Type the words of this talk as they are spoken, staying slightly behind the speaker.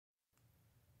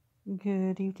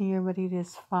Good evening, everybody. It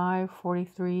is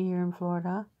 5:43 here in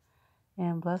Florida,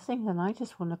 and blessings. And I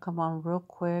just want to come on real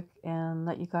quick and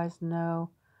let you guys know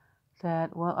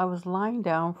that, well, I was lying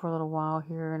down for a little while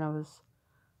here, and I was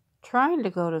trying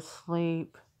to go to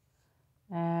sleep.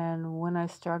 And when I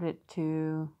started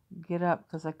to get up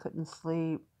because I couldn't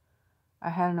sleep, I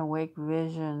had an awake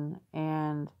vision,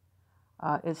 and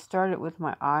it started with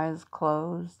my eyes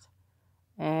closed,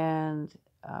 and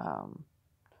um,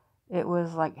 it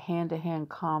was like hand-to-hand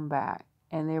combat,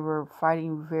 and they were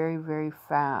fighting very, very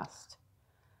fast.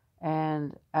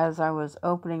 And as I was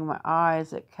opening my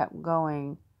eyes, it kept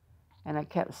going, and I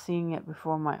kept seeing it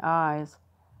before my eyes.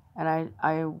 And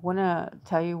I want to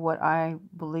tell you what I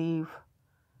believe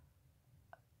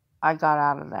I got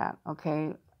out of that,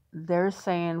 okay? They're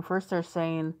saying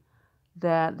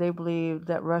that they believe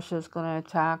that Russia is going to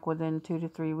attack within 2 to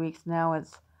 3 weeks. Now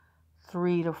it's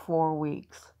 3 to 4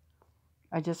 weeks.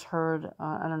 I just heard,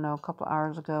 I don't know, a couple of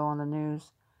hours ago on the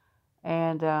news.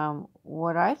 And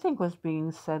what I think was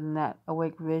being said in that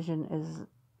awake vision is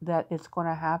that it's going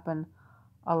to happen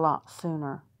a lot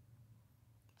sooner.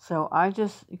 So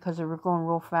because they were going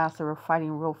real fast, they were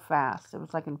fighting real fast. It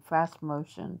was like in fast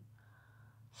motion.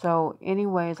 So,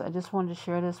 anyways, I just wanted to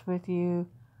share this with you.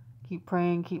 Keep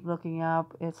praying, keep looking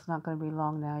up. It's not going to be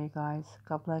long now, you guys.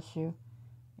 God bless you.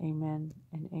 Amen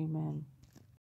and amen.